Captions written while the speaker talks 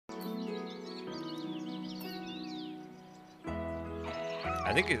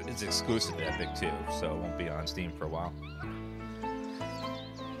I think it's exclusive to Epic too, so it won't be on Steam for a while.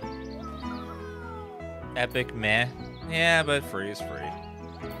 Epic, meh. Yeah, but free is free.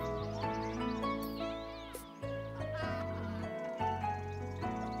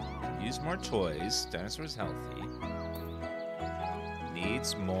 Use more toys. Dinosaur's healthy.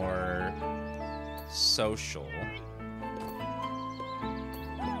 Needs more social.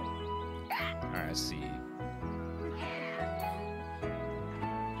 Alright, let's see.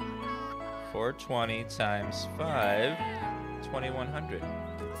 420 times 5, 2100.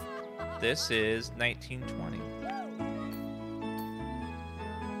 This is 1920.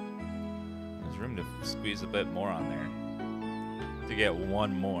 There's room to squeeze a bit more on there to get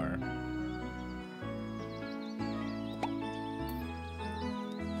one more.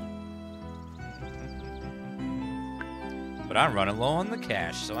 But I'm running low on the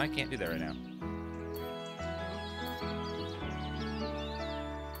cash, so I can't do that right now.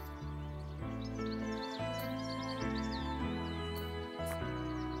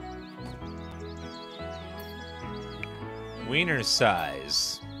 Wiener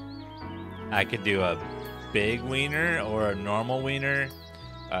size. I could do a big wiener or a normal wiener,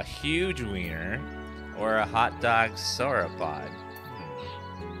 a huge wiener, or a hot dog sauropod.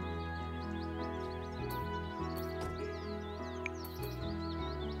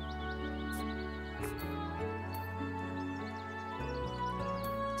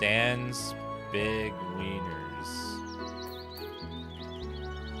 Dan's big wieners.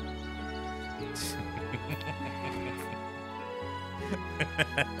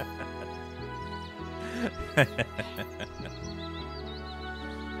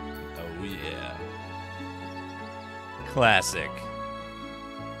 Oh yeah. Classic.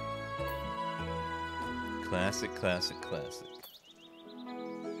 Classic, classic, classic.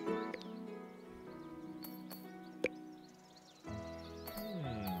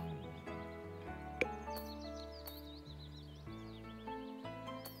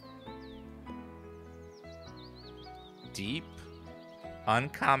 Deep,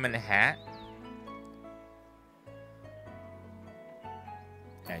 uncommon hat,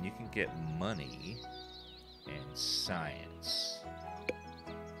 and you can get money and science.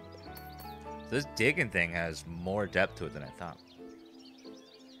 This digging thing has more depth to it than I thought.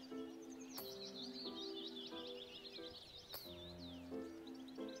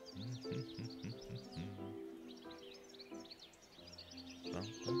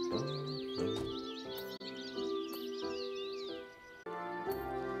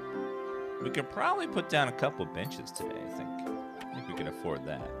 We could probably put down a couple benches today, I think. I think we can afford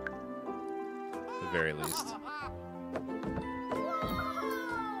that. At the very least.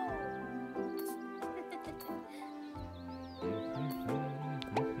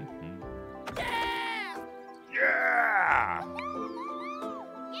 Yeah!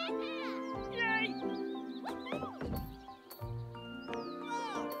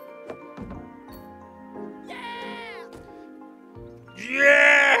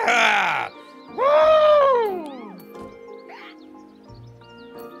 Yeah! Woo!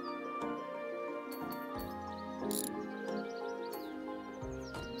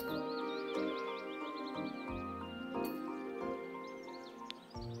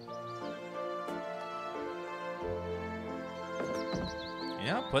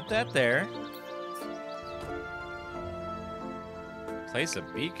 Yeah, put that there. Place a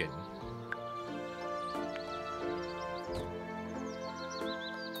beacon.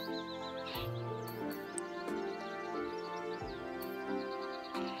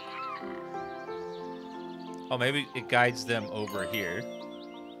 Oh, maybe it guides them over here.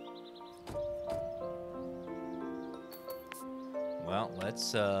 Well,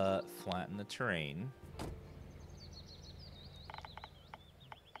 let's flatten the terrain.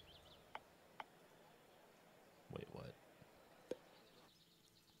 Wait, what?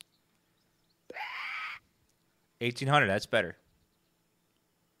 1800, that's better.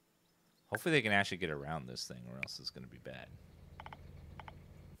 Hopefully they can actually get around this thing, or else it's going to be bad.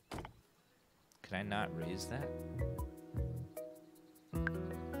 Can I not raise that?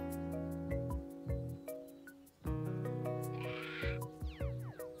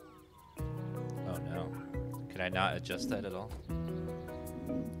 Oh no. Can I not adjust that at all?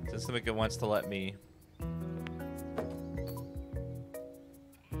 Doesn't look like it wants to let me.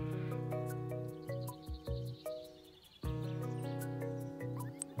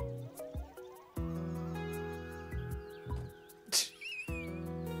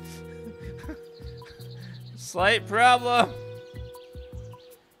 Slight problem.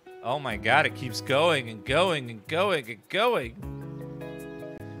 Oh my god, it keeps going and going and going and going.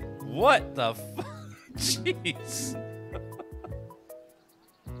 What the fuck? Jeez.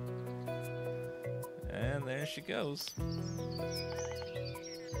 there she goes.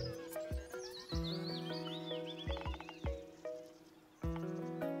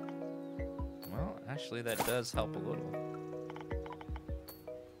 Well, actually, that does help a little.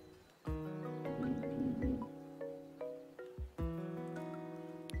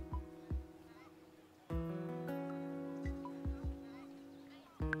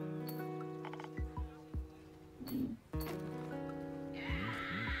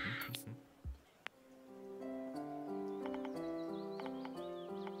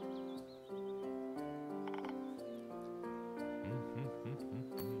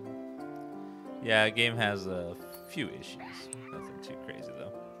 Yeah, the game has a few issues. Nothing too crazy,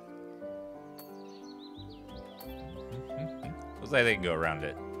 though. Looks like they can go around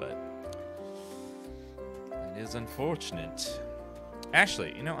it, but it is unfortunate.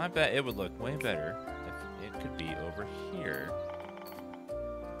 Actually, you know, I bet it would look way better if it could be over here.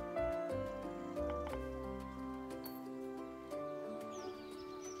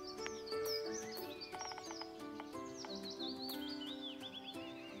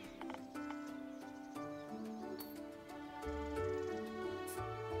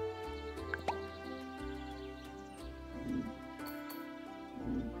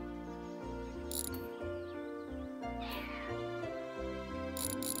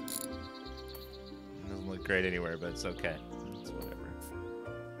 Great anywhere, but it's okay. It's whatever.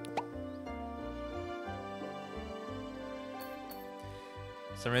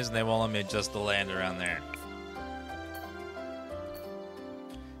 For some reason they won't let me adjust the land around there.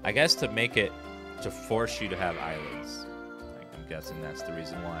 I guess to make it, to force you to have islands. I'm guessing that's the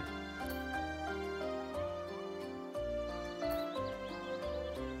reason why.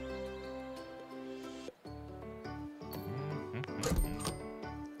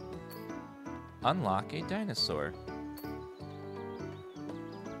 Unlock a dinosaur.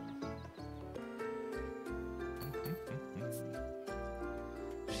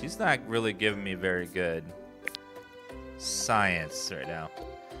 She's not really giving me very good science right now.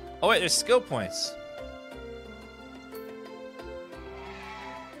 Oh wait, there's skill points.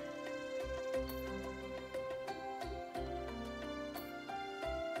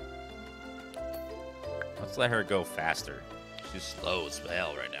 Let's let her go faster. She's slow as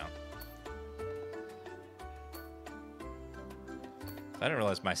hell right now. I didn't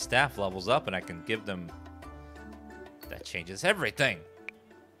realize my staff levels up and I can give them... That changes everything.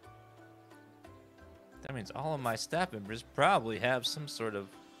 That means all of my staff members probably have some sort of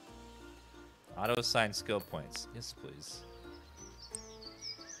auto-assigned skill points. Yes, please.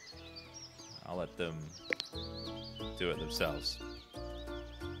 I'll let them do it themselves.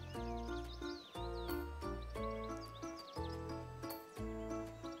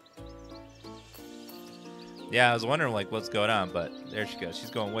 Yeah, I was wondering like what's going on, but there she goes. She's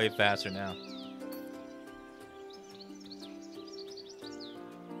going way faster now.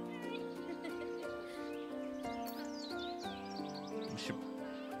 We should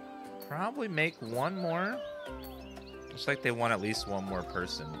probably make one more. Looks like they want at least one more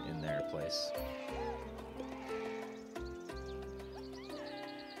person in their place.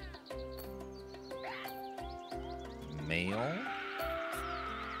 Male?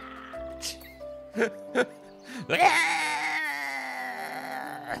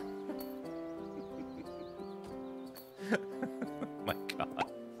 My God.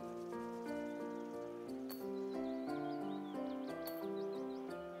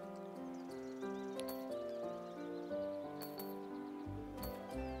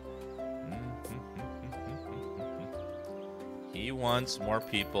 He wants more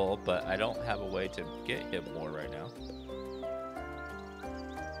people, but I don't have a way to get him more right now.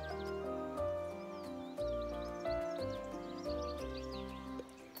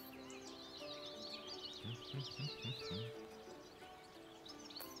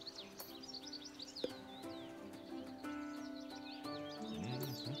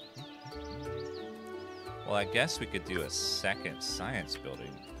 Well, I guess we could do a second science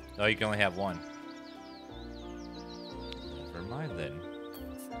building. Oh, you can only have one. Never mind then.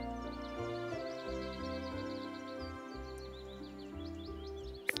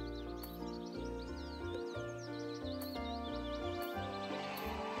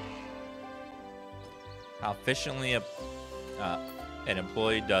 How efficiently an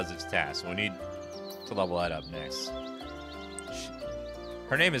employee does its task. We need to level that up next.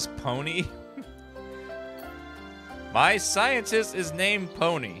 Her name is Pony. My scientist is named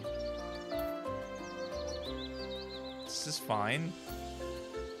Pony. This is fine.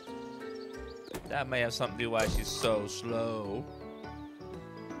 That may have something to do why she's so slow.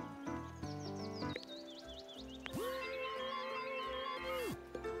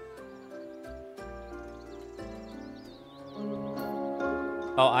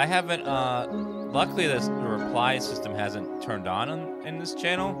 Oh, I haven't, luckily the reply system hasn't turned on in this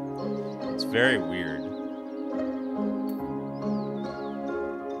channel. It's very weird.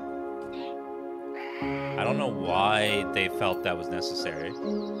 I don't know why they felt that was necessary.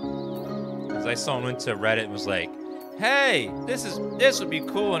 Because I saw someone went to Reddit and was like, hey, this would be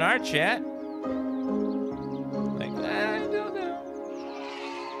cool in our chat. Like, I don't know.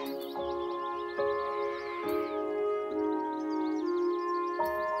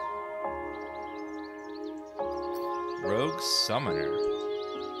 Rogue Summoner.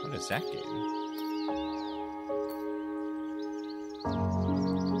 What is that game?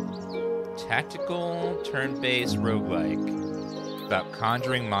 Tactical, turn-based roguelike about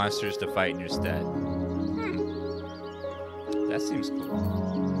conjuring monsters to fight in your stead. That seems cool.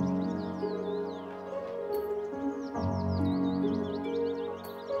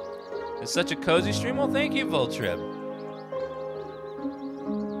 It's such a cozy stream. Well, thank you, Voltrib.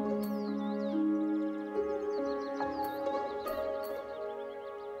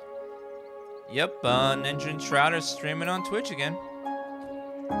 Yep, Ninja and Shroud are streaming on Twitch again.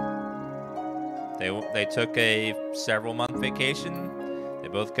 They took a several-month vacation. They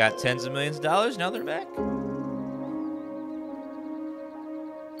both got tens of millions of dollars. Now they're back.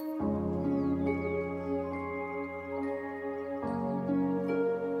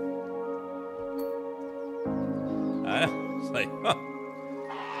 I know. It's like, huh.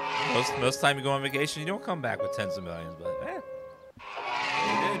 Most time you go on vacation, you don't come back with tens of millions, but they did.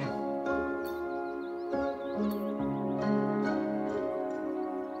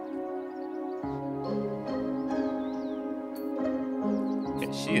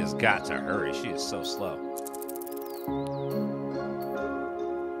 She has got to hurry. She is so slow.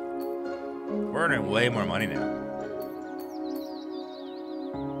 We're earning way more money now.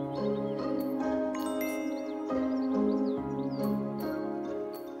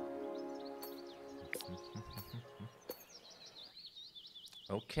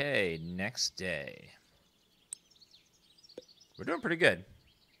 Okay, next day. We're doing pretty good.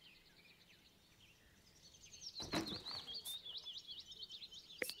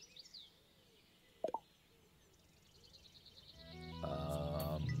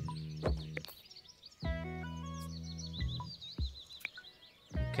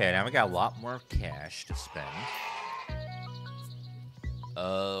 Okay, now we got a lot more cash to spend.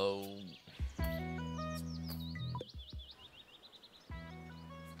 Well,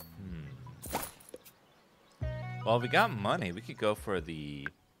 if we got money, we could go for the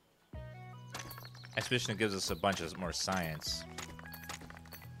expedition that gives us a bunch of more science.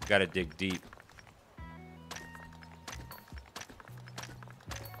 Gotta dig deep.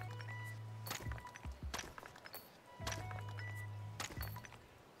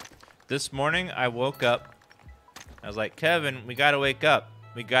 This morning, I woke up. I was like, Kevin, we gotta wake up.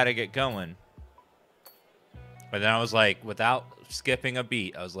 We gotta get going. But then I was like, without skipping a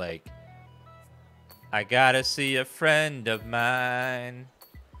beat, I was like, I gotta see a friend of mine.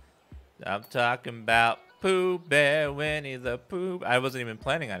 I'm talking about Pooh Bear, Winnie the Pooh. I wasn't even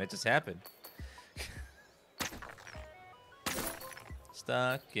planning on it. It just happened.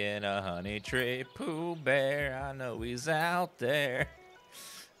 Stuck in a honey tree, Pooh Bear. I know he's out there.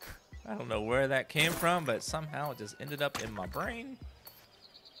 I don't know where that came from, but somehow it just ended up in my brain.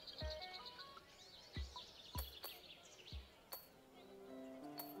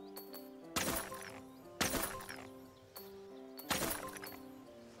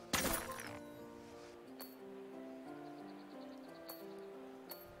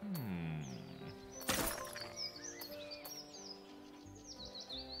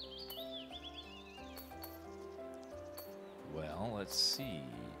 Well, let's see.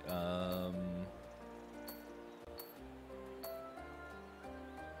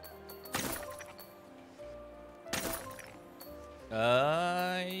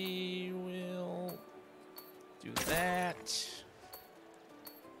 I will do that.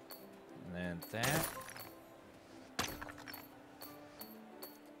 And then that.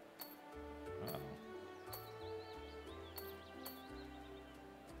 Uh-oh.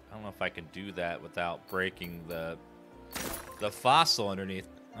 I don't know if I can do that without breaking the fossil underneath.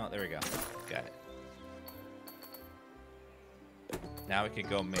 Oh, there we go. Got it. Now we can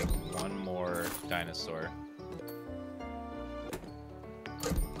go make one more dinosaur.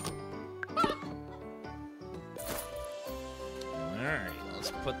 Alright,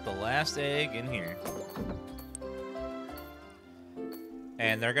 let's put the last egg in here.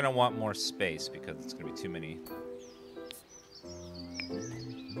 And they're gonna want more space because it's gonna be too many.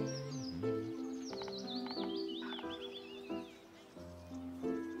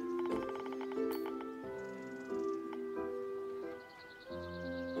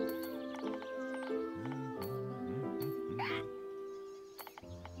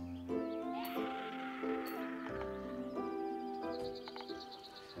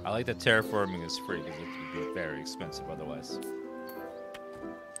 I like that terraforming is free because it would be very expensive otherwise.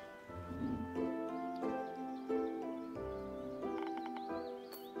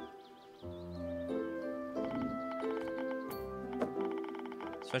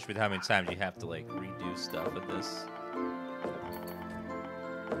 Especially with how many times you have to like redo stuff with this.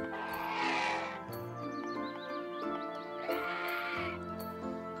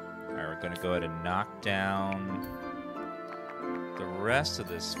 Alright, we're gonna go ahead and knock down the rest of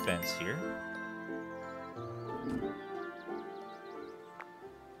this fence here.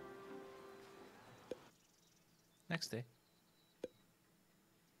 Next day.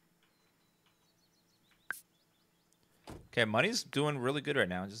 Okay, money's doing really good right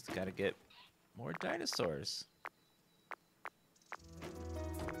now. Just gotta get more dinosaurs.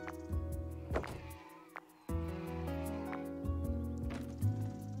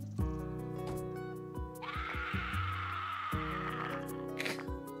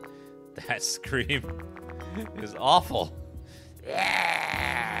 That scream is awful. Yeah.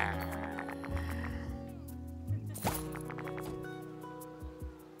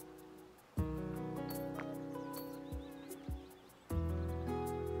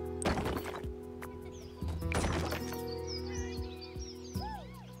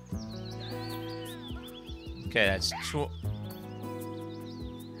 Okay, that's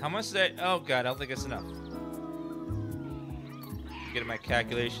how much is that? Oh god, I don't think it's enough. Get my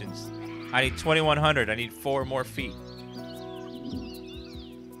calculations. I need 2,100. I need 4 more feet.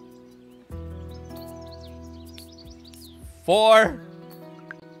 Four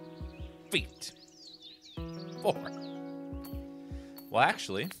feet. 4. Well,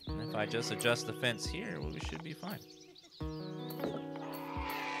 actually, if I just adjust the fence here, well, we should be fine.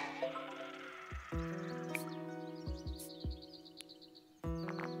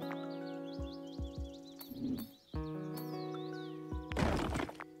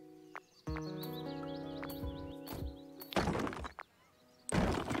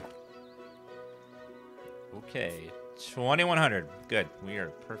 Okay, 2,100. Good. We are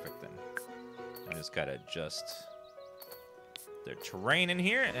perfect then. I just gotta adjust the terrain in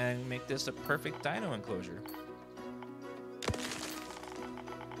here and make this a perfect dino enclosure.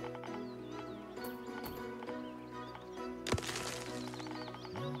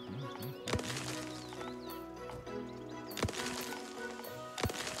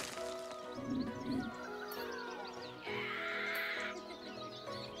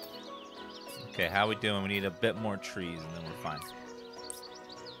 Okay, how we doing? We need a bit more trees and then we're fine.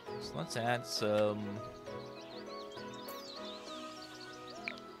 So let's add some...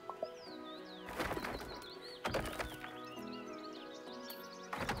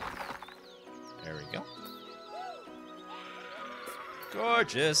 There we go.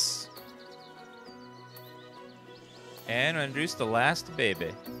 Gorgeous. And introduce the last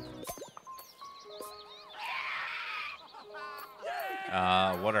baby.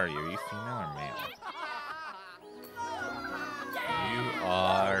 What are you? Are you female or male? You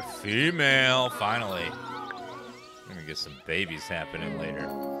are female, finally. I'm gonna get some babies happening later.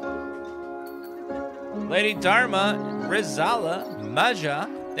 Lady Dharma, Rizala, Maja,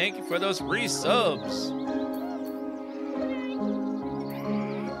 thank you for those resubs.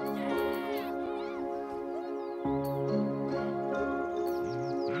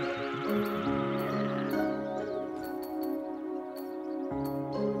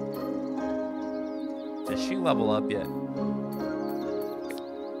 Level up yet?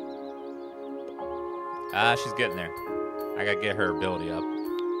 Ah, she's getting there. I gotta get her ability up.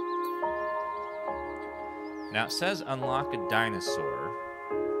 Now it says unlock a dinosaur.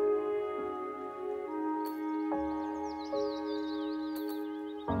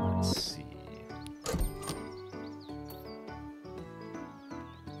 Let's see.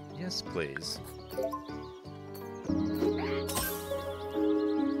 Yes, please.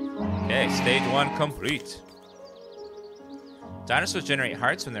 Okay, stage 1 complete. Dinosaurs generate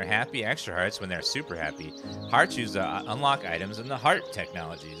hearts when they're happy, extra hearts when they're super happy. Hearts use to unlock items in the heart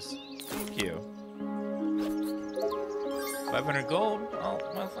technologies. Thank you. 500 gold? Oh,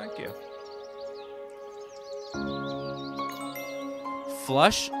 well, thank you.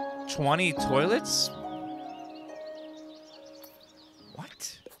 Flush 20 toilets?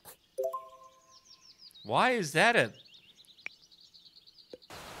 What? Why is that a...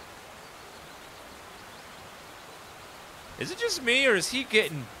 Is it just me, or is he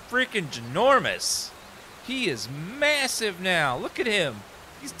getting freaking ginormous? He is massive now. Look at him.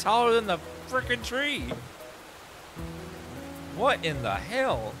 He's taller than the freaking tree. What in the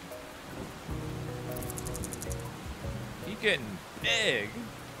hell? He's getting big.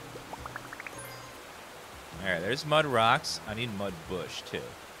 Alright, there's mud rocks. I need mud bush, too.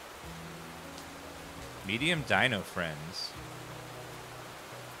 Medium dino friends.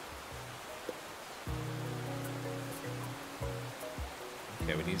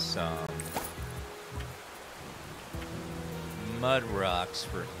 Okay, we need some mud rocks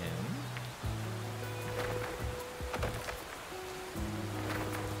for him.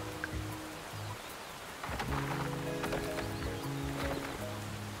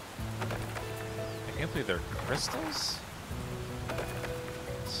 I can't believe they're crystals.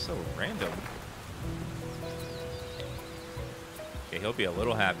 It's so random. Okay, he'll be a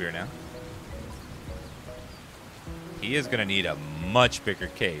little happier now. He is gonna need a much bigger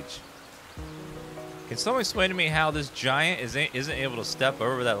cage. Can someone explain to me how this giant isn't able to step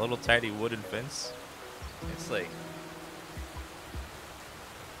over that little tiny wooden fence? It's like,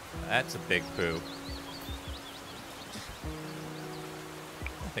 that's a big poo.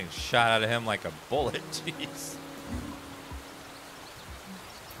 That thing shot out of him like a bullet. Jeez.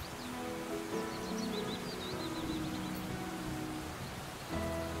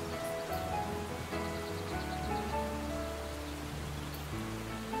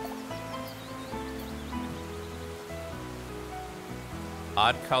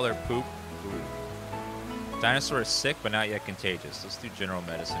 Odd color poop. Ooh. Dinosaur is sick, but not yet contagious. Let's do general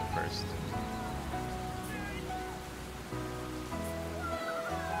medicine first.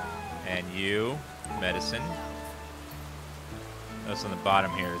 And you, medicine. Notice on the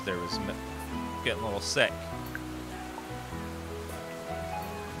bottom here, there was getting a little sick.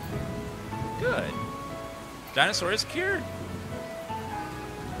 Good. Dinosaur is cured.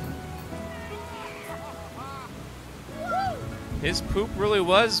 His poop really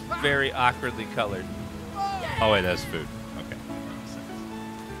was very awkwardly colored. Oh wait, that's food. Okay.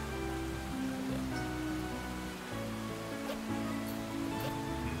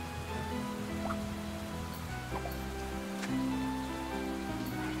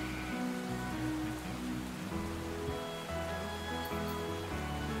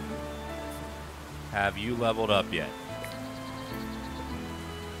 Have you leveled up yet?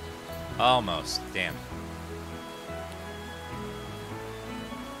 Almost. Damn.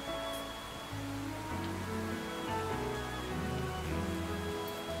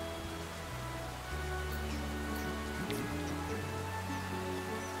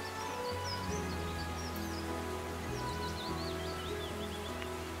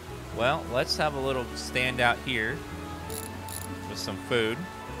 Well, let's have a little standout here with some food.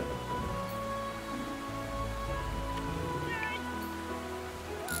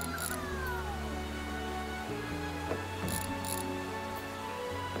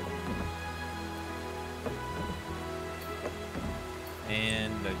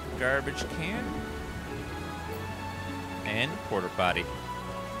 And a garbage can. And a porta potty.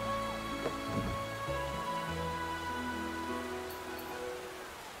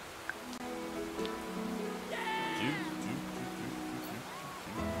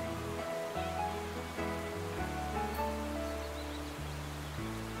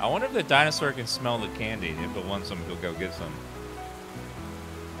 I wonder if the dinosaur can smell the candy. If it wants some, he'll go get some.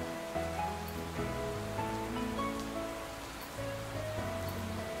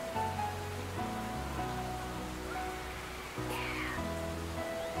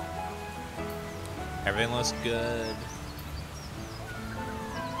 Everything looks good.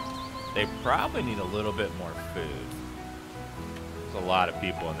 They probably need a little bit more food. There's a lot of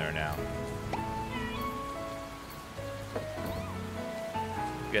people in there now.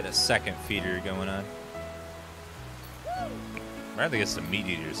 Get a second feeder going on. We're gonna get some meat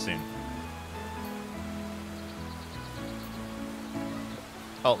eaters soon.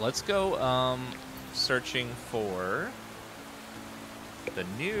 Oh, let's go searching for the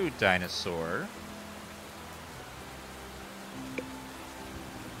new dinosaur.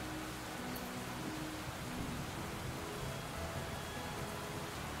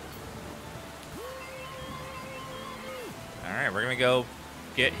 All right, we're gonna go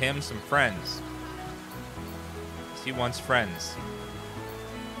get him some friends. He wants friends.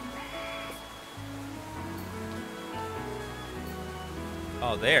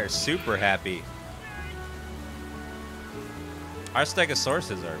 Oh, they are super happy. Our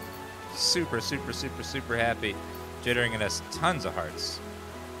Stegosauruses are super, super, super, super happy, jittering at us tons of hearts.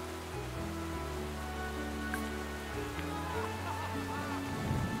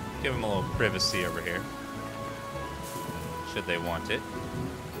 Give them a little privacy over here, should they want it.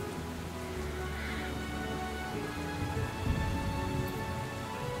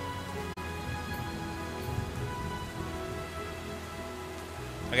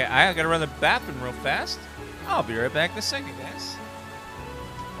 Okay, I gotta run the bathroom real fast. I'll be right back in a second, guys.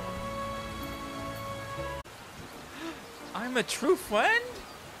 I'm a true friend?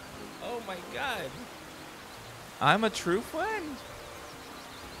 Oh my god. I'm a true friend.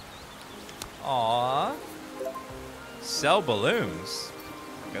 Aww. Sell balloons.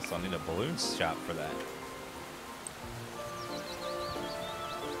 I guess I'll need a balloon shop for that.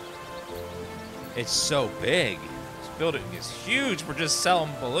 It's so big. This building is huge. We're just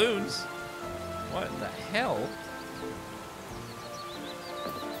selling balloons. What the hell?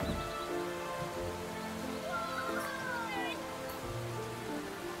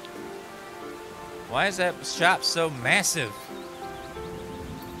 Why is that shop so massive?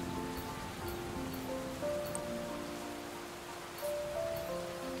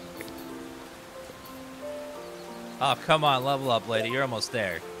 Oh, come on, level up, lady. You're almost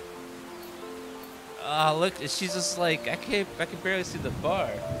there. Oh, look, she's just like, I can barely see the bar.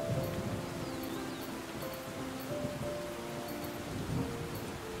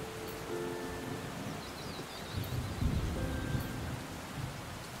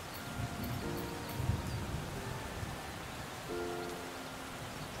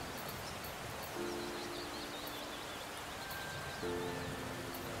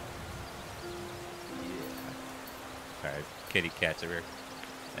 Alright, kitty cat's over here.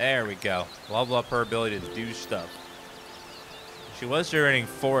 There we go. Level up her ability to do stuff. She was generating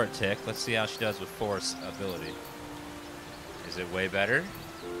 4 a tick. Let's see how she does with 4's ability. Is it way better?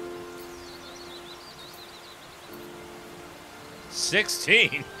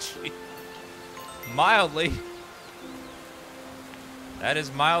 16? Mildly. That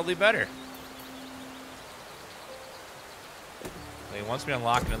is mildly better. He wants me to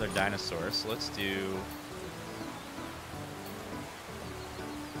unlock another dinosaur, so let's do...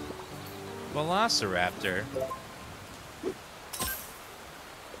 Velociraptor.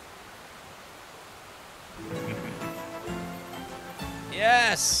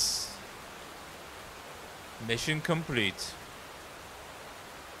 Yes! Mission complete.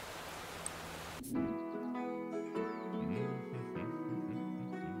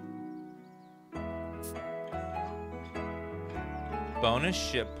 Bonus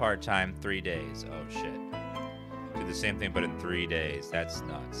ship part-time 3 days. Oh shit. Do the same thing but in 3 days. That's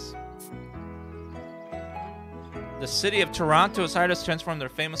nuts. The city of Toronto has hired us to transform their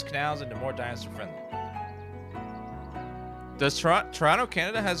famous canals into more dinosaur-friendly. Does Toronto,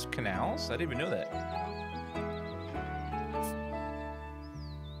 Canada has canals? I didn't even know that.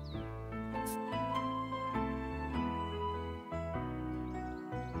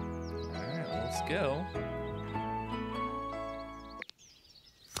 Alright, let's go.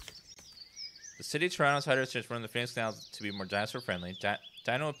 The city of Toronto has hired us to transform the famous canals to be more dinosaur-friendly.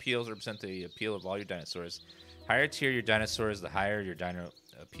 Dino appeals represent the appeal of all your dinosaurs. Higher tier your dinosaurs, the higher your dino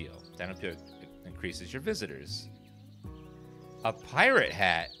appeal. Dino appeal increases your visitors. A pirate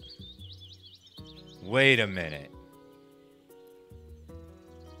hat? Wait a minute.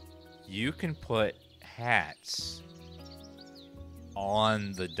 You can put hats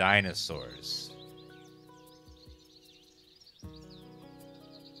on the dinosaurs.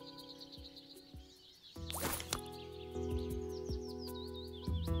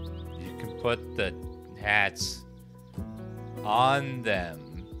 You can put the hats on them.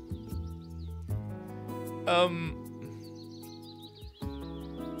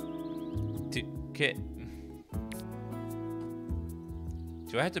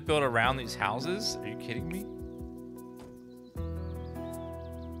 Do I have to build around these houses? Are you kidding me?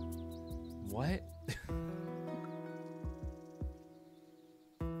 What?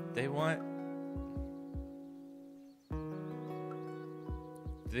 They want...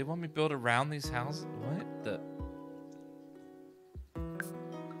 Do they want me to build around these houses? What the...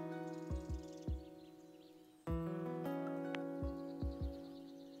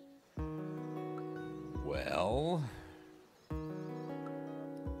 Well...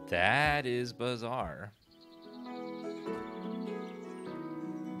 That is bizarre.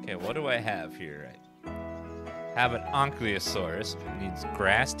 Okay, what do I have here? I have an Ankylosaurus. It needs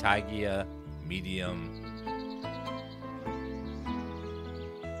grass, taiga, medium.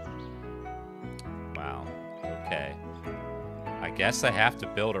 Wow. Okay. I guess I have to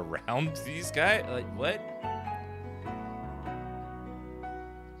build around these guys? Like, what?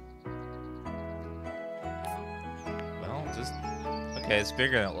 Well, just... Okay, it's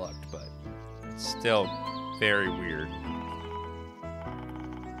bigger than it looked, but it's still very weird.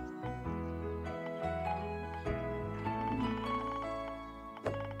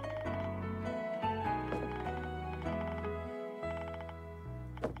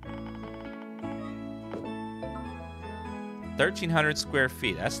 $1,300 square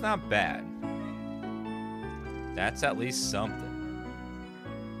feet. That's not bad. That's at least something.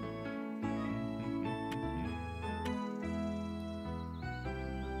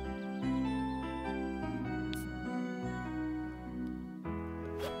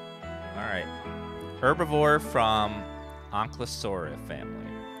 Herbivore from Ankylosaurus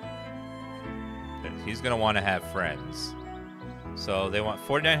family. He's going to want to have friends. So they want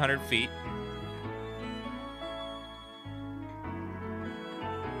 4,900 feet.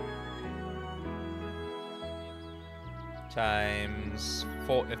 Times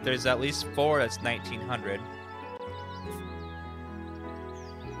 4. If there's at least 4, that's 1,900.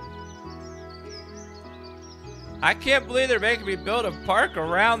 I can't believe they're making me build a park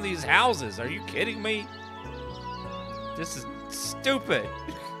around these houses. Are you kidding me? This is stupid.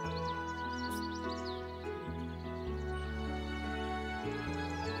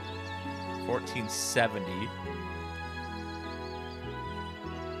 $1,470.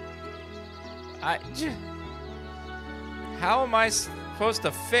 How am I supposed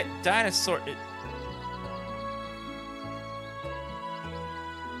to fit dinosaur?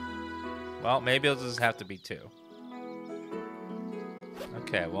 Well, maybe it'll just have to be 2.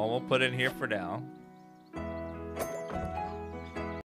 Okay, well, we'll put it in here for now.